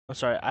I'm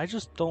sorry, I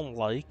just don't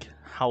like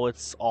how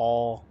it's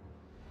all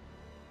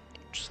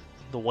just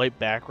the white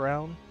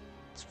background.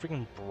 It's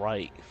freaking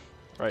bright.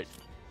 Right.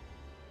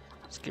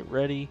 Let's get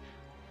ready.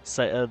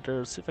 Site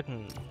editor, see if I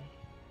can.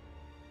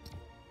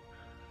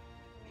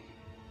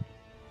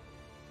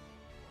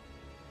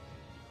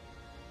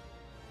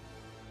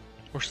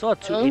 We're still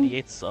at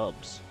 288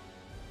 subs.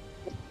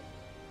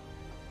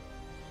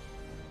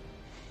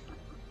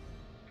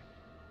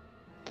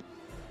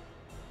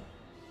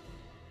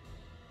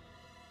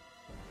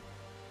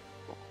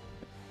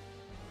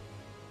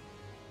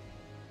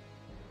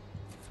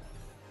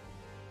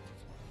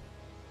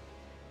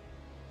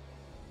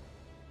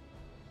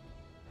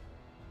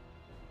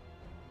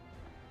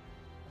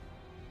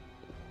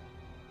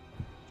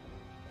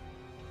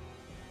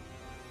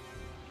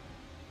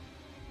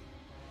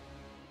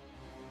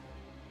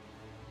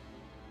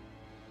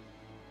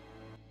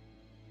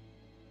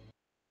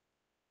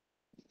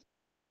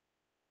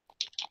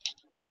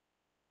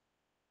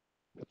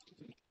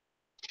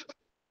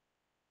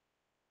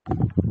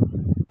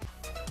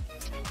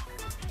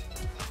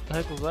 What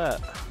the heck was that?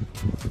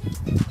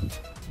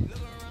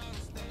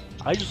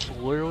 I just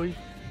literally,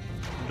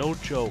 no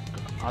joke,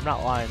 I'm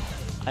not lying,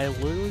 I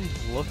literally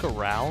look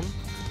around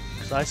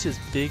because I see this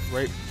big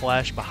red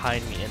flash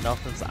behind me and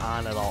nothing's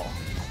on at all.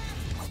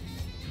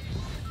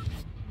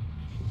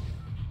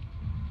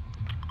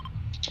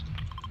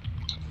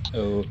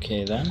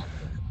 Okay then.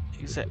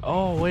 You say,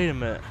 oh wait a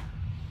minute,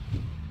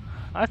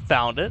 I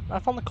found it, I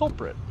found the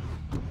culprit.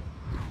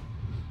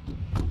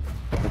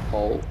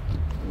 Oh.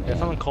 Yeah, I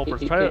found the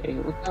culprit.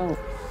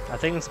 I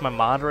think it's my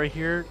mod right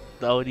here,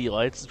 the LED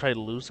lights is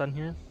probably loose on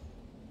here.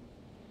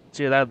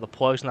 See that the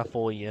plug's not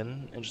fully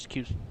in and just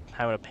keeps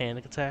having a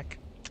panic attack.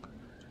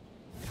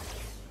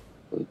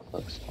 Blue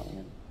Cluck's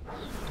playing. I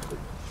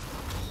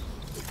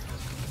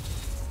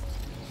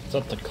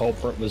thought the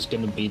culprit was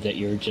gonna be that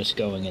you're just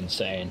going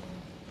insane.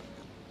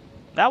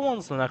 That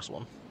one's the next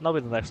one. That'll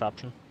be the next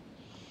option.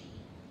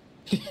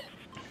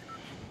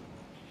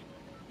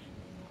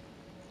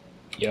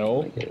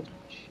 Yo,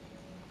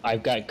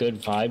 I've got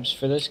good vibes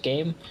for this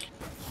game.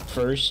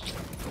 First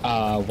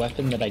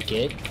weapon that I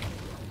get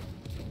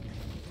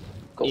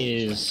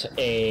is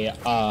a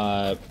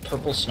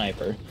purple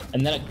sniper,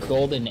 and then a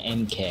golden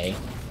MK.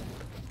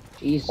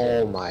 Jesus.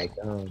 Oh my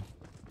god.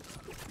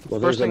 Well,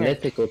 there's a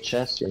mythical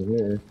chest in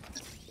here.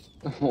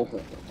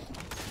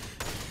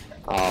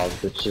 Oh,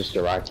 it's just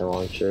a rocket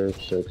launcher.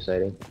 So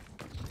exciting.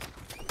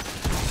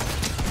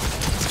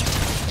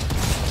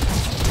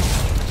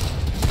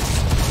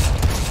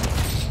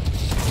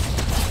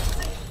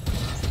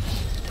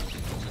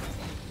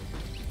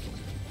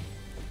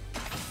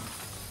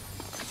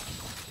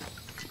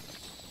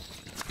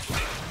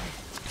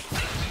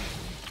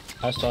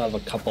 I still have a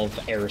couple of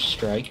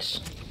airstrikes.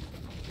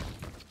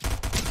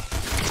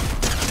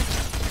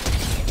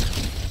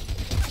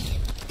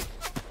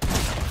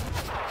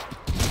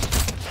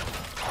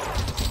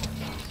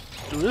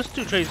 Dude, this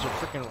dude tries to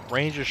freaking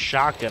range a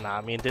shotgun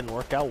on me and didn't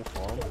work out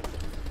for him.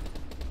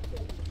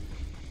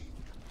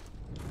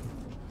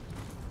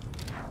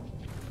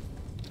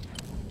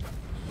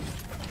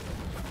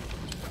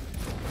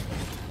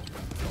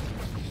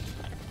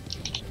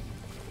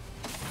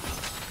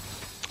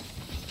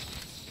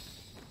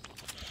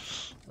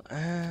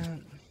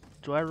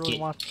 Do I really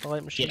want the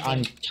light machine? Get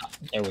on top.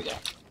 There we go.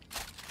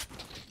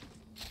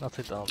 I'll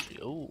take the LG.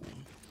 Ooh.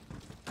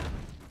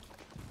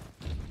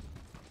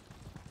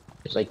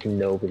 There's like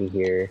nobody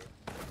here.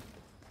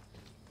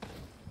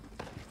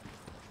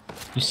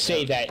 You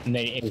say that and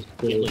then it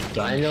really does.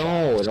 I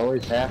know, it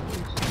always happens.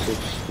 It's so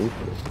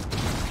stupid.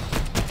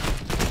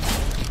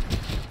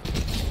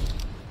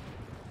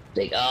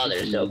 Like, oh,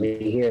 there's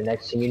nobody here.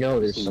 Next thing you know,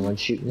 there's someone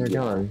shooting their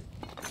gun.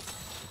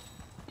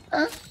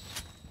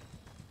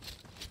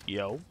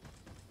 Yo.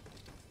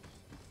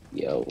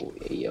 Yo,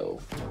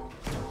 yo.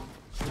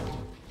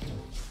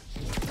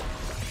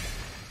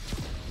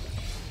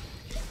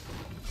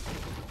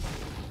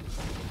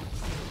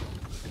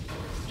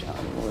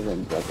 John, more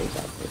than brothers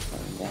out there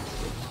playing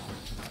basket.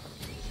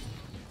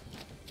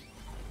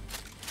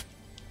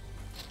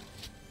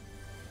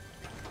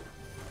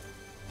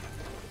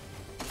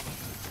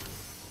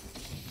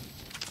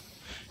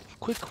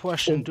 Quick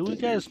question, do we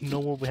guys know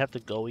where we have to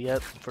go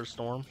yet for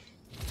Storm?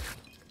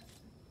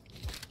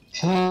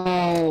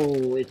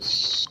 Oh,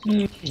 it's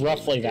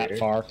roughly that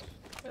far.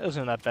 It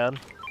isn't that bad.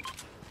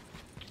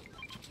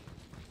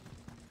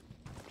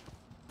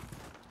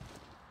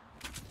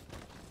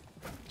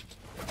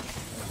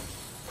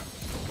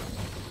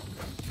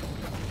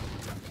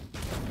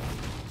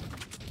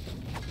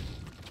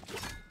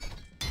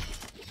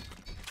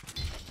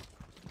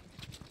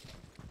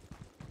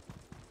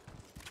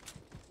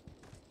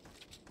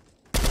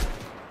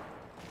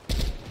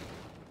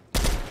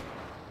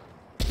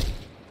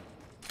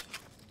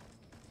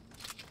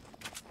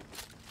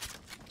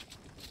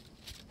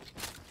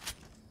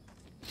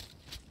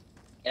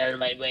 out of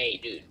my way,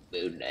 dude.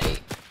 Moon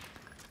Knight.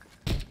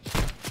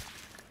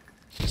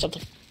 What's up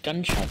the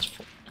gunshots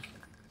for?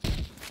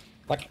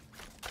 What?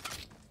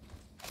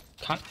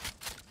 Can't.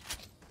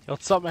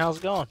 What's up, man? How's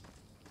it going?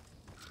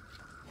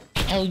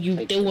 Hell you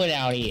Like- doing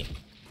out here?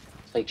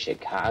 It's like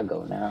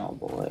Chicago now,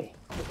 boy.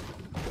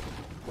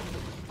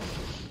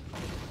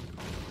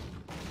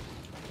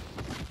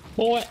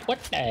 Boy,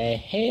 what the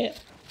hell?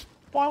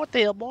 Boy, what the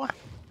hell, boy?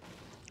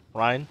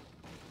 Ryan,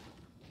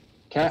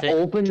 Can I think-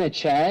 open the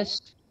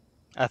chest?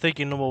 I think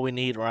you know what we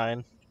need,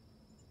 Ryan.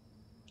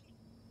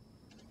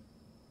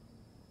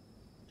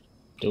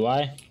 Do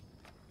I?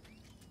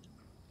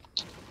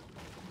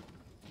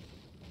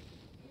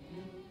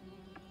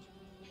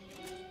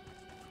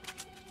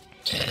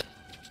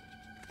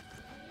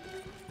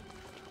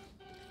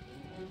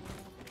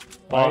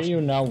 Why are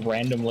you now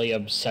randomly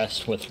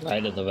obsessed with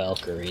Ride of the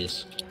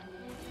Valkyries?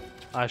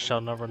 I shall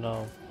never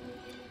know.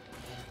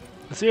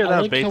 It's either I that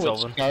or like how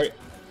Beethoven.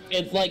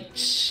 it like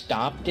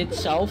stopped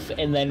itself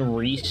and then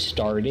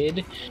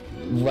restarted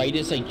right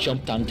as I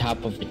jumped on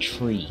top of the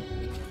tree.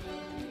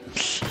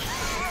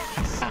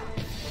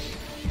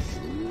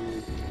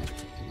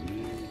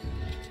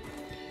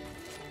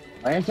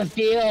 Where's the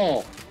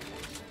fuel?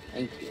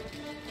 Thank you.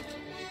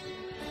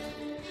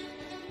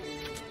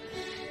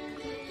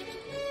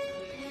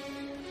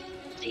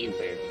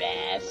 Super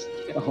fast.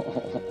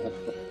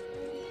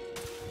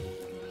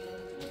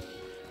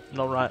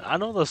 No, Ryan. I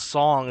know the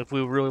song if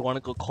we really want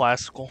to go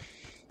classical.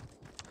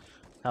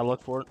 I'll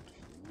look for it.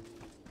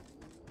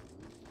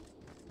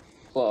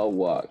 Claw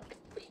walk.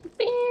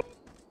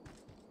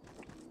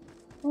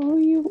 Oh,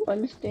 you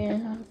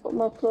understand how to put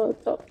my plug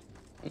up.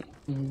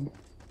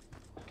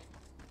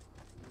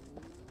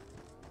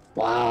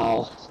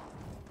 Wow.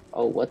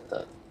 Oh, what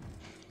the?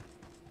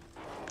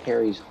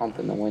 Harry's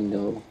humping the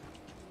window.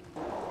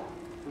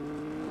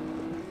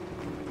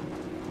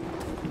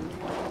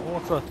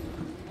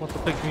 What's the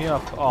pick me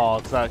up? Oh,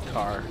 it's that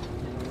car.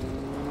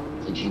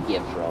 Did you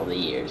get for all the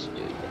years,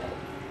 dude?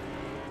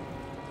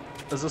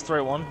 Is this the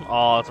right one?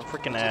 Oh, it's a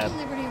freaking Take ad. the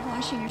liberty of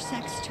washing your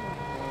sex toy.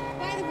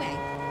 By the way,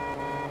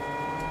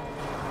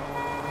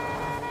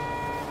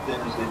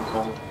 Dinner's getting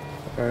cold.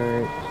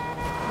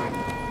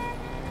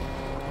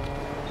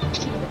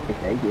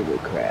 I give a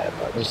crap.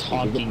 I was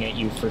honking at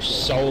you for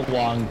so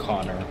long,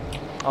 Connor.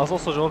 I was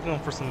also looking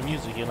for some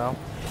music, you know?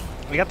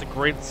 We got the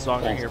greatest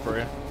song right here for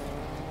you.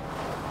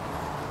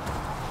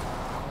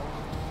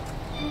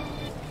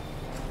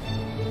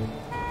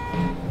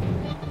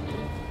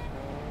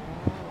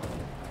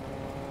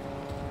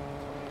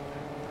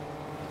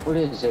 What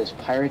is this?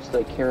 Pirates of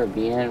the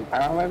Caribbean?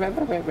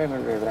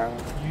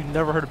 You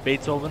never heard of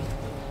Beethoven?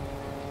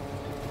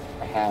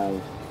 I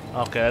have.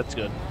 Okay, that's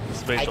good.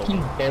 It's I Beethoven.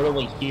 can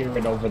barely hear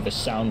it over the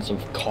sounds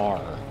of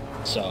car,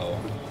 so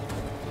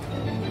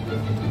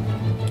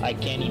I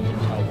can't even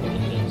tell what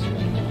it is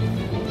right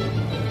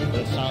now. But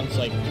it sounds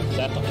like, is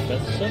that the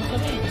 5th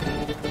symphony?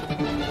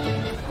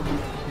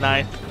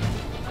 9th.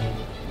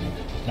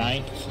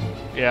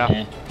 9th? Yeah.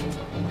 Eh.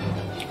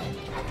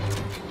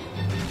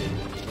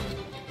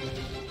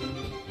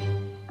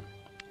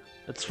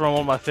 It's from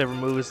one of my favorite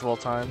movies of all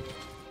time.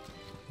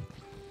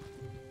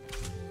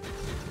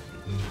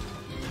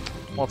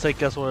 Well, take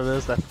guess what it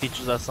is that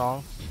features that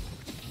song.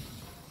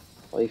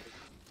 Play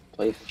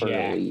for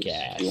release.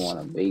 Jackass. You want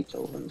a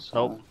Beethoven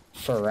song? Nope.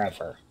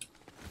 Forever.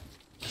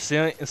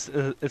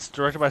 It's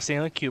directed by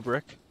Stanley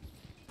Kubrick.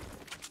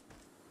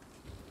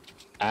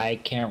 I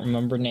can't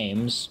remember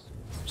names,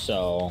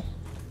 so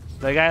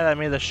The guy that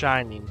made The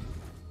Shining.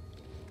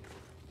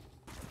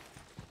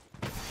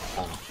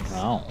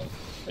 oh,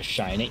 a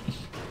shiny.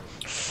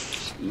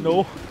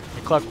 No,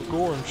 A Clockwork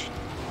Orange.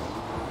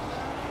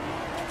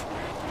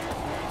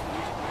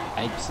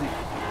 I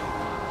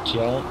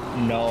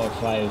don't know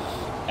if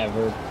I've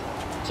ever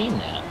seen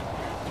that.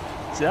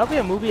 See, that'd be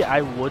a movie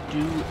I would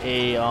do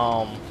a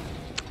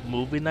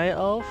movie night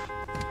of,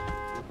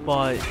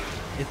 but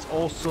it's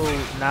also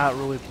not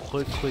really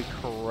politically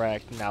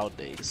correct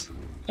nowadays.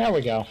 There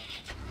we go.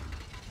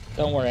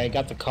 Don't worry, I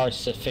got the car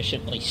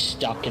sufficiently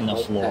stuck in the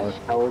floor. What the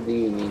hell do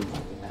you mean by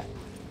that?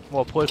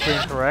 Well, politically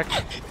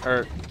incorrect,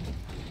 or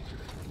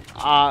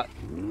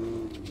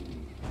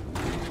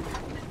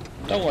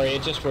Don't worry,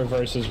 it just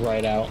reverses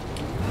right out.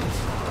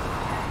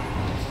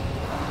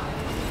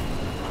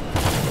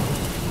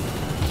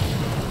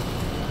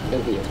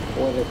 It'll be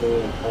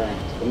politically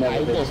incorrect. I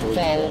will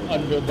fall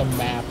under the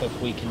map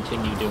if we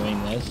continue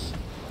doing this.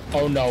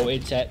 Oh no,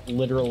 it's at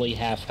literally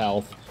half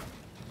health.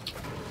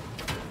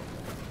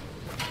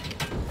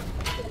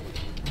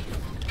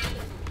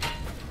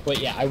 But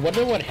yeah, I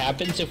wonder what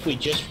happens if we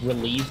just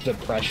relieve the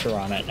pressure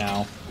on it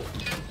now.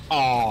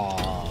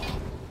 Aww.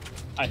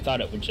 I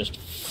thought it would just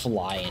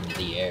fly into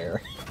the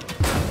air.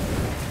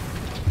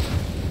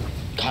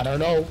 Connor,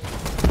 no.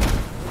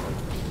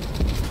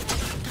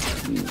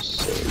 You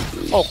silly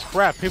goose. oh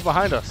crap! People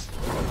behind us.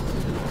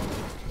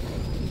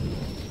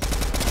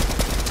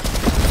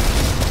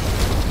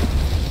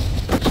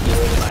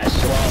 Stealing my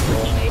swamp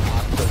boy,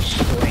 awkward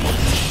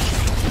strange.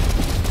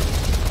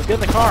 Get in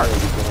the car, dude.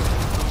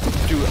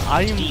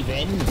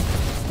 Steven.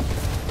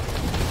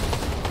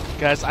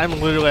 Guys, I'm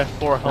literally at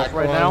 4 health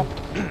right now.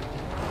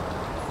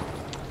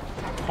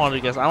 Hold on,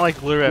 you guys. I'm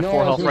like literally at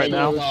 4 health right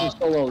now. This one's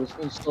so low. This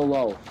one's so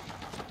low.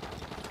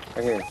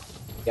 Right here.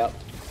 Yep.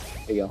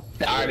 There you go.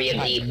 The army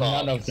of default.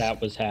 None of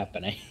that was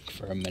happening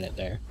for a minute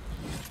there.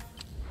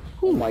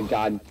 Oh my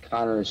god,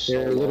 Connor is so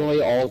They're low.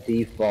 literally all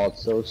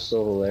defaults, so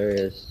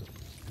hilarious.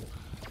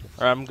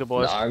 Alright, I'm good,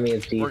 boys. The army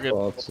of We're good.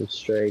 defaults is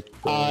straight.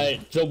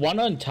 The one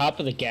on top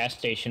of the gas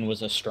station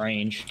was a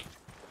strange.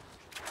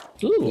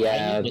 Ooh,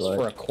 Yeah, I need this but-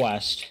 for a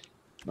quest.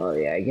 Oh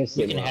yeah, I guess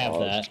You they can were have all-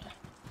 that.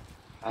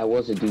 I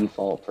was a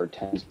default for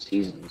 10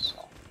 seasons,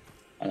 so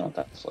I know what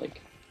that's like.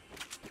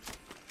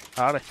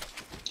 Howdy.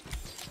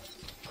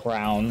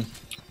 Crown.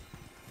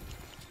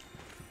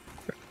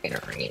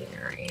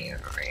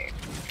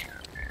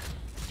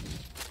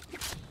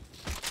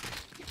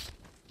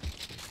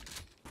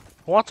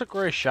 What's a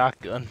gray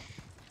shotgun?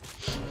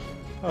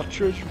 I'll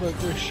trade my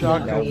gray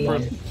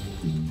shotgun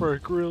for a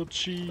grilled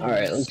cheese.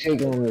 Alright, let's go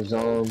in the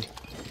zone.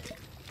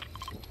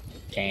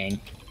 Dang.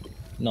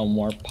 No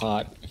more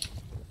pot.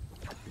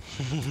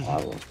 I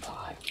love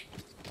pie.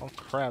 Oh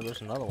crap,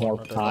 there's another More one.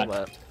 I didn't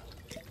know that.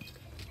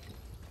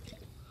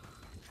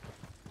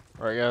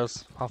 Alright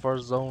guys, how far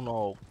is the zone?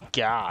 Oh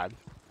god.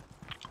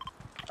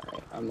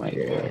 Alright, I might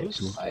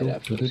fight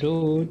after this. There's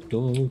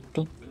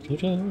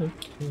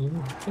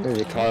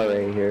a car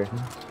right here.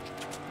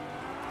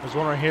 There's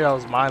one right here that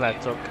was mine I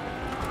took.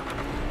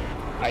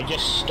 I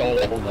just stole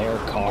their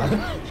car.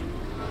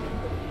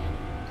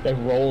 They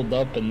rolled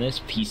up in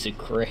this piece of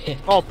crap.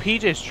 Oh,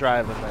 PJ's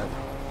driving then.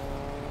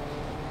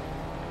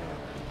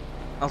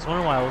 I was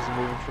wondering why I wasn't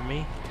moving for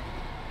me.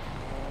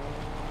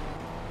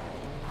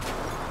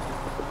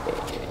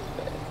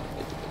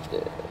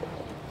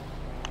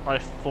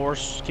 Alright,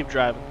 Force, keep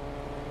driving.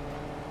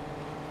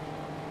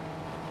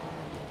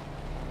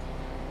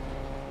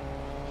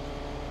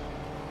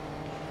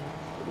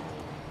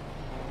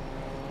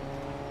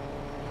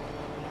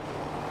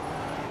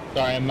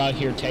 Sorry, I'm out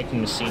here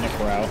taking the scenic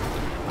route.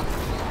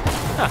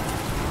 Huh.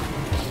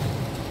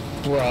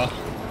 Bruh.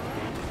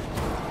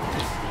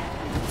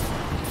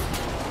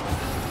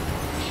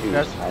 Shoot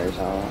Yes. his tires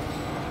out.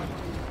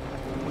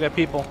 We got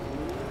people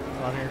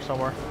around here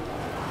somewhere.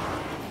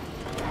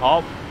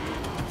 Oh,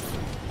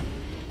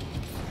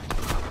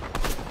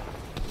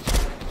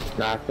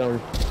 Knocked him.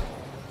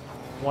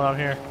 one out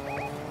here.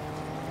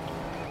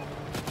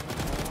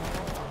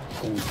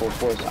 In full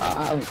force.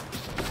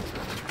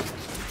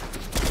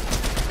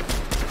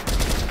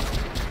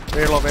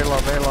 Very low, very low,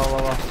 very low,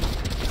 low, low.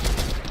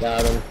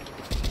 Got him.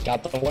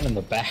 Got the one in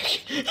the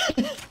back.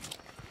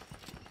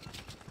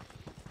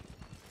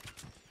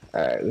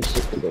 Alright, we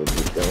should go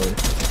keep going.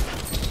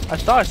 I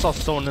thought I saw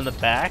someone in the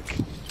back.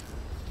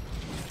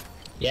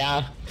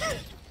 Yeah.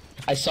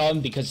 I saw him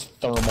because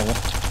thermal.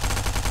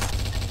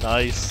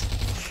 Nice.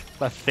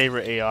 My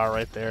favorite AR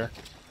right there.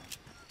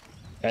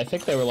 I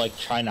think they were like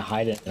trying to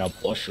hide it in a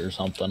bush or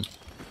something.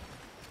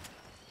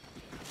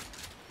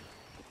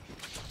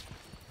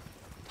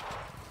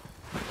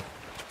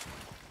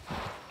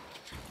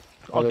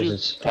 Oh, dude. there's a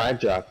supply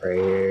drop right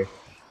here.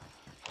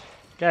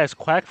 Guys,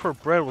 Quack for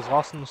Bread was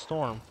lost in the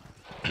storm.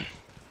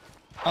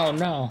 Oh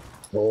no.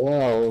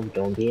 Whoa,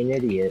 don't be an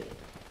idiot.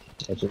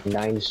 That's a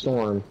 9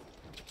 storm.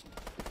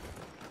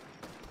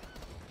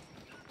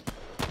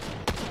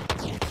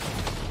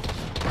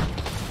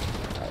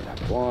 Alright,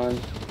 knocked one.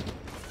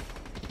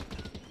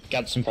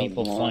 Got some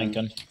people Come on.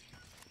 flanking.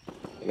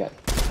 I got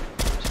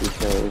 2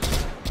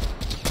 kills.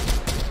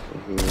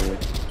 Over here.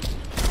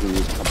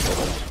 These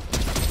couple.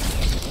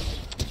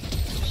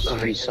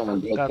 Sorry,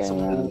 someone Got looking some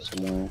around loot.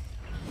 somewhere.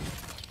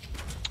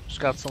 Just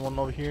got someone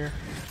over here.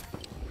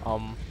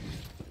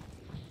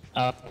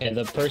 Okay,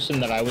 the person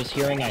that I was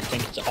hearing, I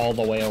think it's all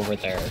the way over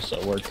there,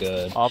 so we're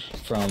good. Up.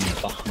 From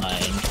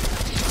behind.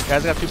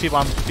 Guys, got 2 people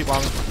on me, 2 people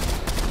on me.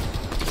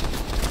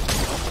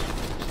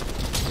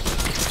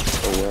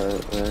 So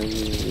where are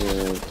you?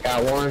 You're...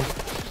 Got one.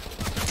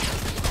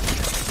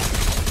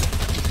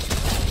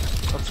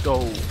 Let's go.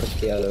 What's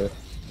the other?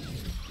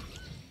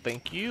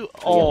 Thank you.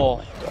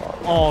 Oh,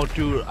 oh,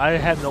 dude, I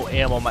have no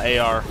ammo on my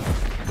AR.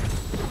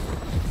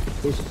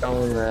 Who's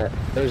throwing that?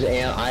 There's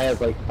ammo. I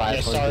have like 500.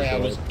 Yeah, sorry, I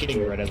was bullets getting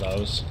here. rid of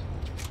those.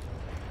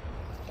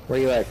 Where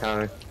you at,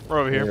 Connor? We're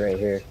over You're here. right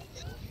here.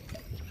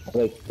 I have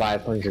like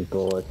 500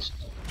 bullets.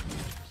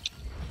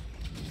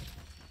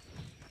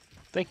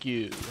 Thank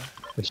you.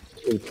 Which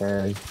is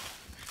 210.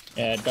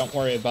 Yeah, don't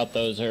worry about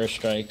those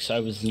airstrikes. I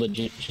was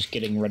legit just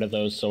getting rid of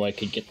those so I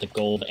could get the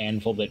gold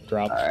anvil that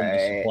dropped from the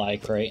Alright. supply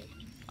crate.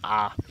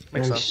 Ah,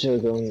 makes I'm sense. still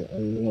going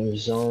in the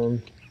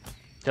zone.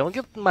 Can we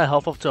get my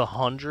health up to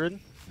 100?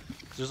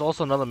 There's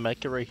also another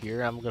medkit right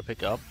here I'm gonna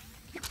pick up.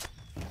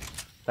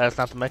 That's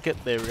not the medkit.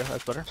 There we go.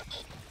 That's better.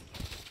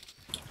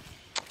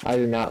 I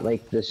do not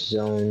like this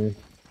zone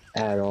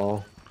at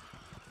all.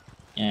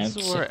 Yeah, This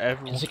is where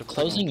everyone is it can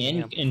closing fucking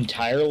in camp.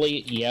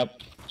 entirely?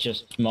 Yep,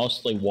 just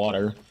mostly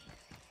water.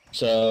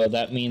 So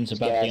that means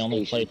about Gas the only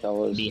station, place to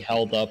fellas. be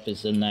held up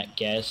is in that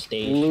gas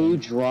station. Blue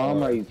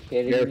drum? Are you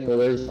kidding me? Careful,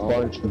 there's a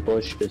bunch of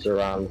bushes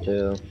around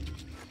too.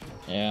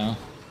 Yeah.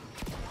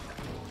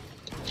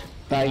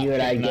 Thought you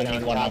and I Not get on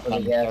anyone top up of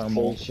on the gas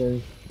thermal.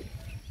 station.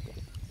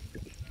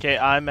 Okay,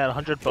 I'm at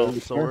 100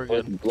 both, so we're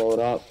good. Blow it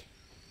up.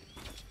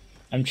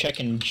 I'm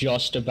checking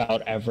just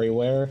about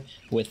everywhere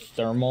with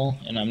thermal,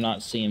 and I'm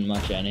not seeing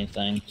much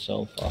anything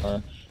so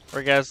far.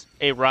 Alright, guys.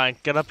 Hey, Ryan,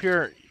 get up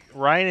here.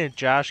 Ryan and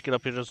Josh, get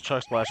up here. Just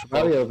chug splash for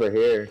Probably both. over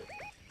here.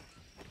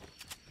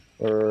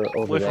 Or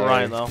over Wait there. for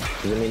Ryan, though.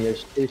 'Cause, I mean,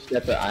 there's 2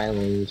 separate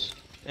islands.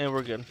 And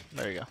we're good.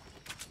 There you go.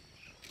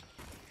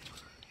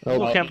 Oh,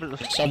 We'll Oh, camp-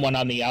 someone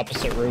on the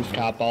opposite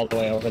rooftop all the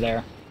way over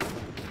there.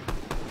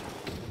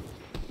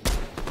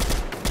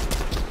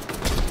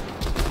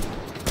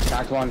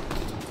 Knocked one.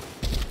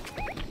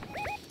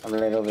 I'm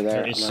right over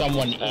there. There is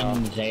someone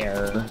in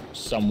there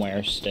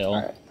somewhere still.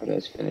 Alright, you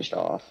guys finished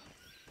off.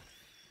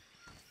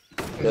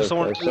 there's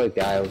someone- a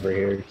guy over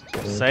here.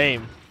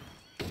 Same.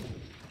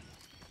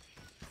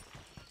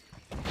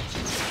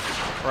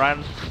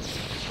 Ryan.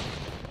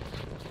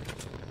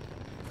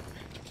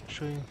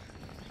 Should we...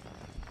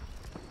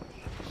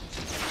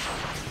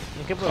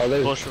 Give Oh, a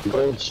there's bush real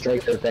gold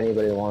striker if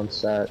anybody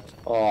wants that.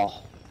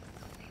 Oh.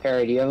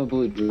 Harry, do you have a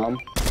blue drum?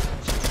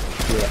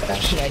 Yeah.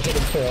 Should I hit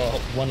him for a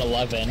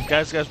 111?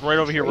 Guys, right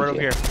over here, right over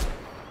here.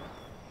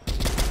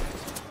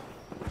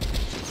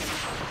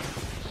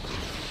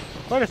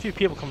 Quite a few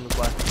people coming this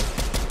way.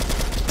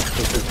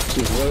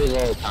 He's really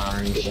low power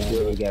and just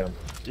really get him.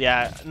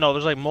 Yeah, no,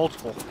 there's like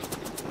multiple.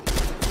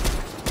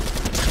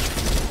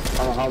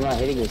 I don't know how I'm not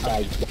hitting this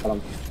guy. Got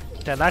him.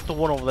 Yeah, knocked the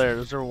one over there.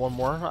 Is there one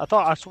more?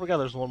 I swear to God,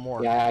 there's one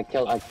more. Yeah, I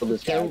killed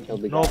this guy. I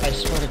killed the guy. Nope. I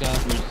swear to God,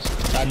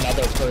 there's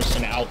another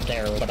person out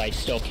there, but I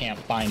still can't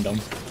find him.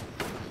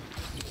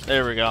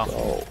 There we go.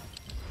 Oh.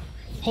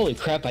 Holy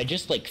crap, I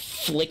just like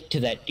flicked to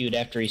that dude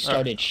after he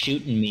started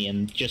shooting me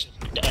and just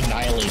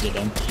annihilated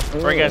him.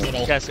 Alright, guys,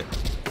 Middle. guys,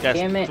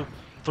 Damn it.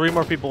 3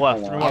 more people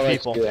left. 3 more I'll let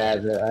people. you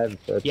have it. I have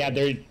a Yeah,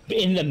 they're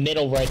in the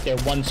middle right there,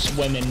 one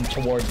swimming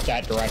towards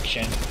that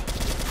direction.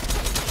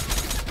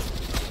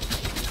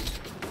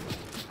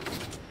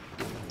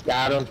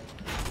 Got him.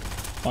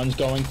 One's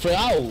going for,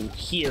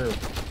 here.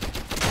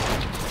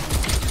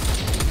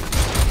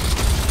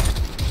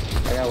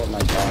 I gotta let my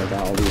dog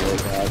down. I'll be really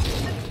bad.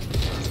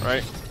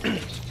 Right?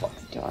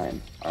 Fucking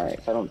time. Alright,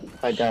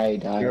 if I die, I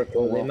die.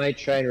 Careful, they might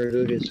try and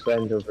recruit his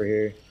friend over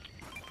here.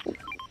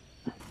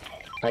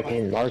 I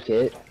can mark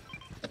it.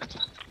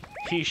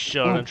 He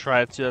shouldn't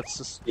try to. That's a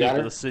Got stupid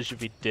her? decision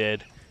if he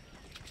did.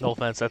 No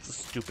offense, that's a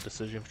stupid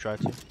decision if he tried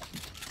to.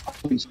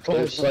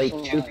 There's like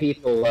 2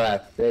 people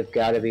left. They've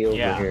got to be over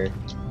Yeah. here.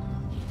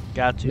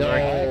 Got to,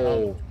 right?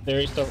 No.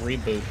 There's the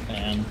reboot,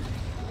 man.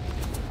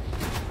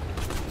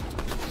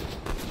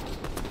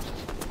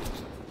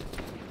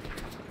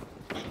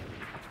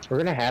 We're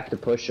gonna have to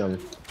push them.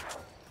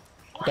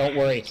 Don't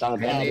worry. not a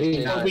bad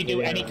Before we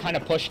do any kind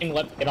of pushing,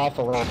 let's get off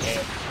a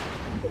rocket.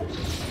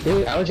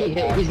 Dude, how is he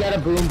hit? He's got a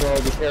boom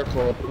bow. Be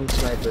careful. A boom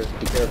sniper.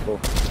 Be careful.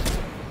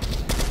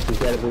 He's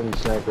got a boom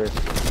sniper.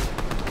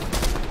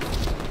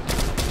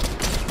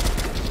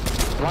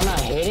 I'm not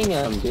hitting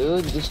him,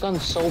 dude. This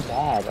gun's so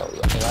bad.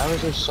 The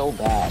arrows are so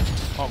bad.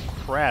 Oh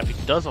crap, he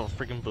does have a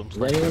freaking boom Does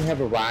sniper. anyone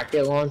have a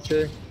rocket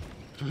launcher?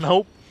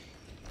 Nope.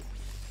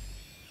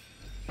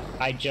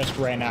 I just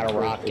ran out of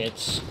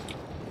rockets.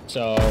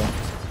 So,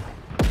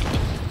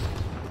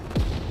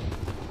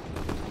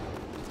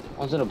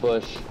 One's in a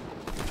bush.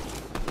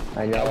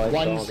 I know. I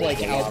one's saw like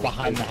there's a out lot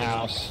behind the of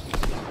house.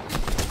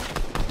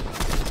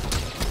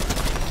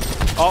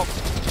 Oh,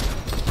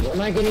 Where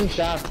am I getting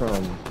shot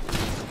from?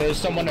 There's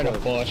someone in a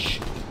bush.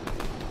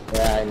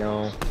 Yeah, I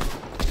know.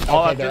 Oh,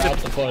 I Okay, they're think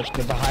out the bush.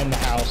 They're behind the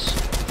house.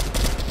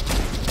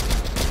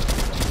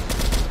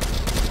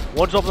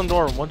 one's open the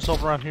door, one's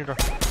over around here.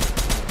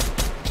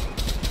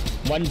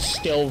 One's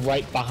still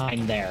right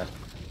behind there.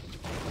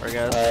 Alright,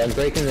 guys. I'm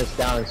breaking this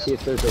down and see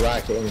if there's a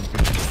rocket in here.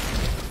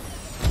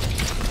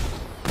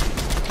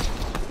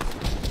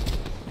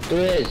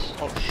 There is.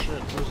 Oh shit,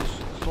 where's this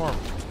storm?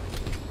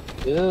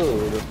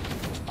 Dude.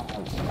 Oh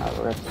my god,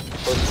 we're at the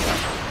push.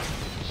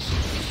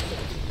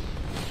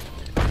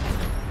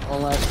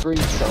 One last breach,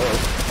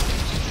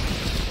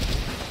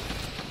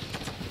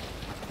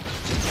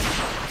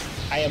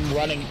 I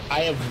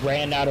have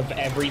ran out of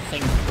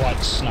everything but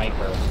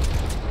sniper.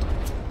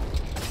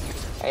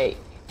 Hey,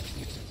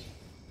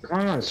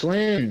 Come on,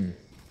 swim.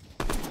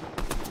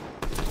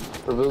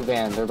 reboot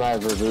van. They're by a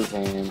reboot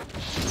van. Again?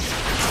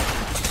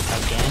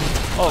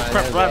 Oh I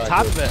crap, know right on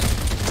top rockets. of it.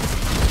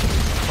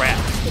 Crap.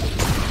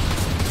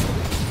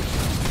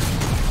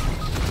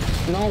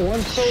 No,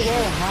 one's so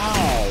low.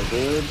 How,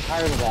 dude?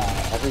 Tired of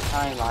that. Every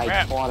time I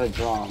Crap. spot a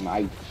drum,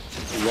 I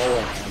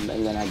lower him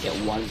and then I get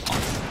one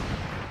pump.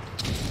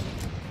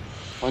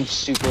 One's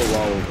super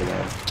low over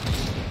there.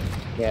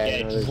 Yeah, I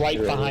Yeah, know it's there's right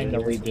 2 behind the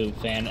over there. reboot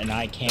van, and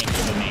I can't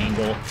get an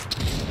angle.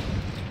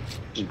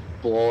 Just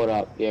blow it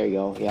up. There you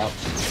go. Yep.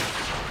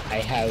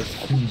 I have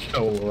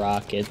no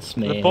rockets,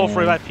 man. They're both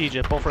right by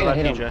PJ, both right by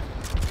Hit PJ. him.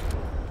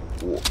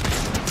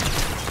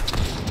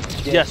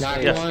 Yes,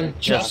 Knock yes, one. yes,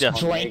 Just yes,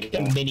 drank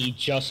the mini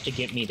just to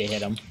get me to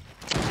hit him.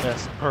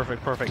 yes,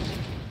 perfect, perfect.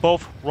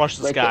 Both rush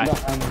the Right sky.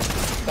 behind-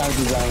 gotta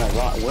be behind that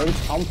rock. Where'd it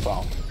come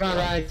from? Come on,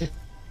 Ryan.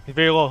 He's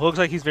very low, looks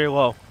like he's very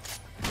low.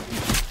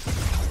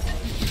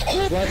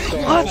 let's go.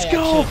 Let's I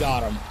go! actually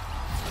got him.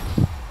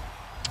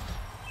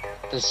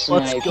 The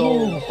sniper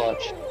go.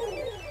 clutch.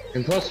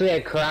 And plus we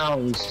had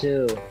crowns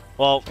too.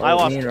 Well, Oh, I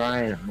lost. me and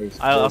Ryan at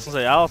least. I was gonna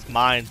say I lost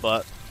mine,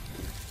 but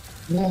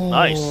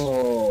nice.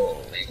 Oh,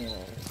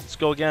 Let's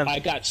go again. I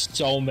got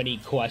so many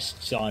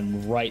quests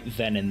on right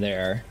then and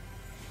there.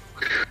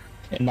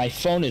 And my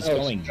phone is That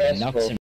was going stressful. nuts and